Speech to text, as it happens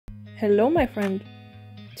Hello my friend!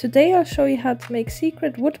 Today I'll show you how to make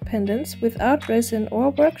secret wood pendants without resin or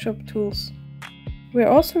workshop tools. We're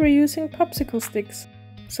also reusing popsicle sticks,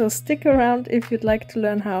 so stick around if you'd like to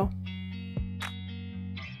learn how.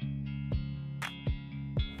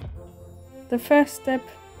 The first step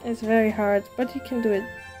is very hard, but you can do it.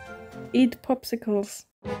 Eat popsicles.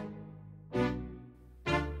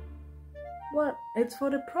 What? It's for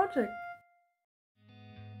the project!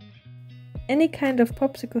 Any kind of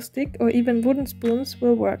popsicle stick or even wooden spoons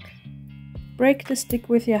will work. Break the stick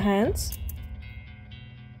with your hands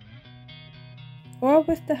or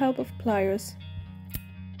with the help of pliers.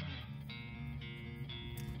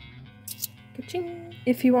 Ka-ching!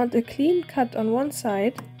 If you want a clean cut on one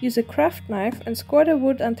side, use a craft knife and score the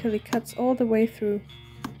wood until it cuts all the way through.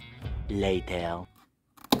 Later.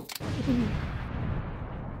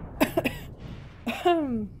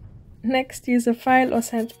 Next, use a file or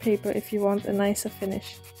sandpaper if you want a nicer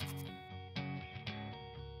finish.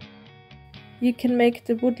 You can make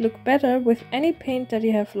the wood look better with any paint that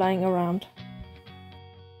you have lying around.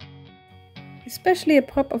 Especially a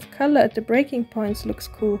pop of color at the breaking points looks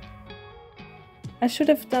cool. I should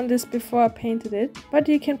have done this before I painted it, but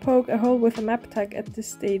you can poke a hole with a map tag at this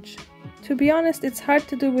stage. To be honest, it's hard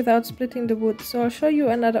to do without splitting the wood, so I'll show you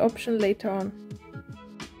another option later on.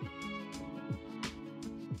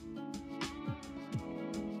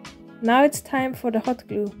 Now it's time for the hot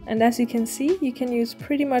glue, and as you can see, you can use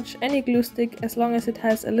pretty much any glue stick as long as it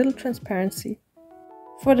has a little transparency.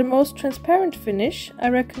 For the most transparent finish, I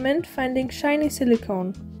recommend finding shiny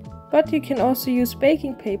silicone, but you can also use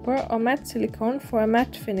baking paper or matte silicone for a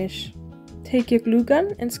matte finish. Take your glue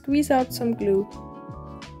gun and squeeze out some glue.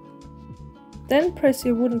 Then press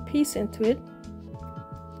your wooden piece into it,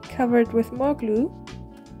 cover it with more glue,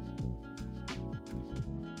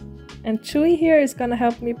 and Chewy here is gonna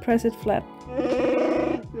help me press it flat.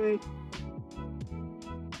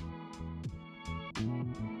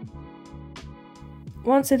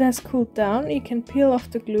 Once it has cooled down, you can peel off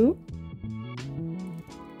the glue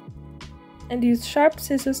and use sharp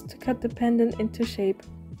scissors to cut the pendant into shape.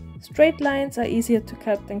 Straight lines are easier to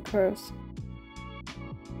cut than curves.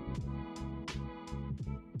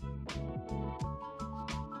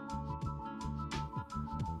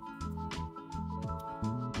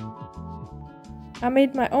 I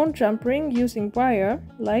made my own jump ring using wire,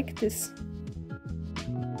 like this.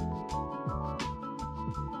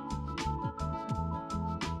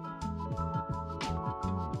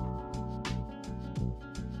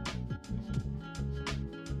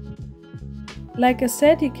 Like I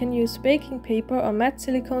said, you can use baking paper or matte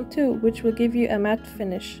silicone too, which will give you a matte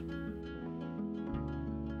finish.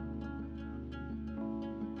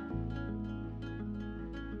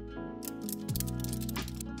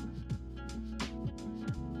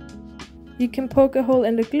 You can poke a hole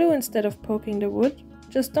in the glue instead of poking the wood.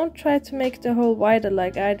 Just don't try to make the hole wider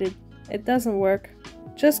like I did. It doesn't work.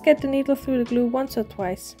 Just get the needle through the glue once or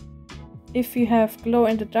twice. If you have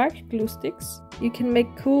glow-in-the-dark glue sticks, you can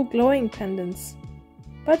make cool glowing pendants.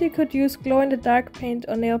 But you could use glow-in-the-dark paint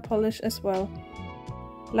or nail polish as well.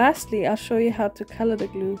 Lastly, I'll show you how to color the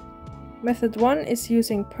glue. Method 1 is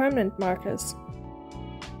using permanent markers.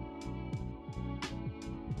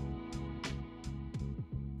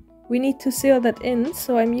 We need to seal that in,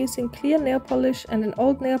 so I'm using clear nail polish and an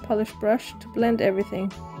old nail polish brush to blend everything.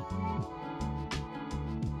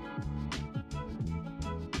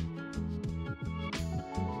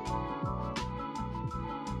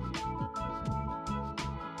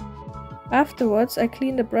 Afterwards, I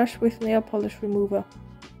clean the brush with nail polish remover.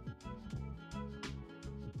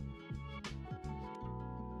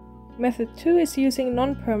 Method 2 is using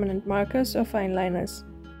non-permanent markers or fine liners.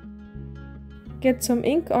 Get some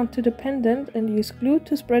ink onto the pendant and use glue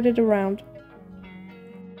to spread it around.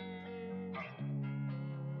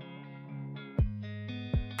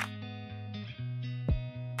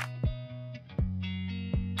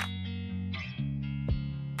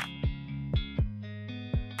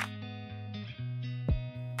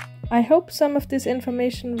 I hope some of this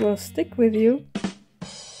information will stick with you.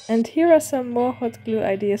 And here are some more hot glue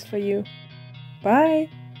ideas for you. Bye!